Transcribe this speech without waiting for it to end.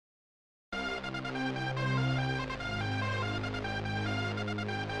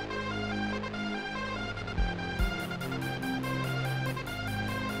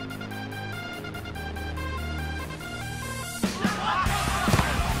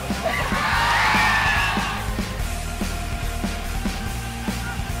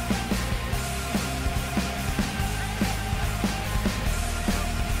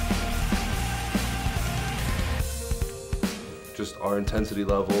our intensity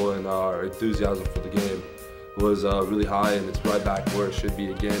level and our enthusiasm for the game was really high, and it's right back where it should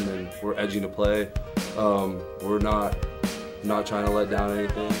be again, and we're edging to play. We're not trying to let down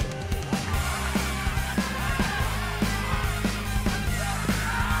anything.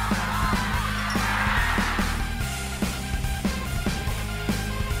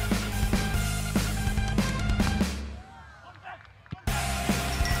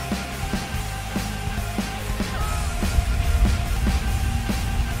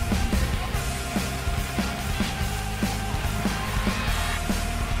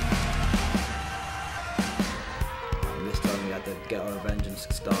 Get our revenge and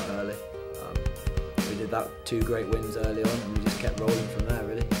start early. We did that 2 great wins early on, and we just kept rolling from there,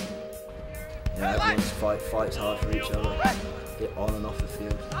 really. Yeah, everyone's fights hard for each other, get on and off the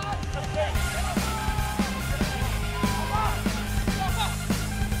field.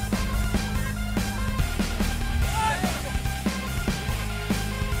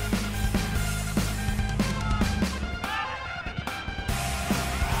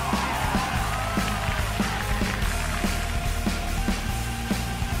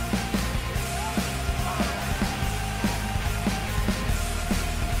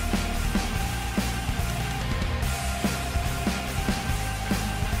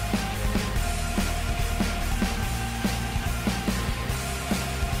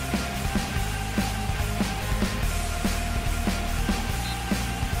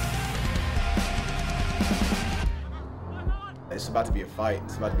 It's about to be a fight.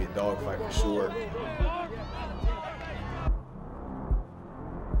 It's about to be a dog fight for sure.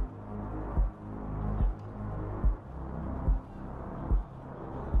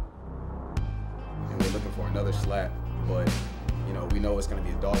 And we're looking for another slap, but you know, we know it's going to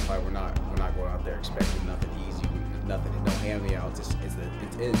be a dog fight. We're not going out there expecting nothing easy, nothing, no hand-me-outs. It's the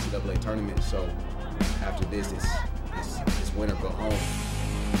NCAA tournament, so after this, it's win or go home.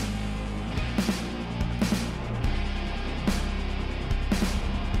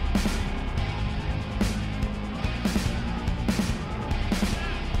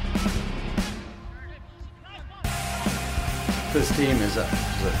 This team is a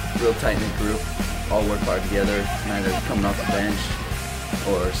real tight-knit group. All work hard together, neither coming off the bench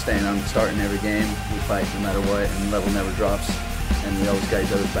or staying on starting every game. We fight no matter what, and the level never drops, and we always got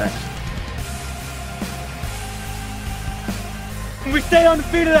each other's backs. We stay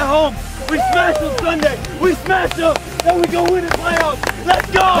undefeated at home. We smash them Sunday. We smash them, then we go win the playoffs. Let's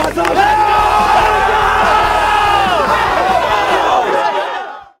go!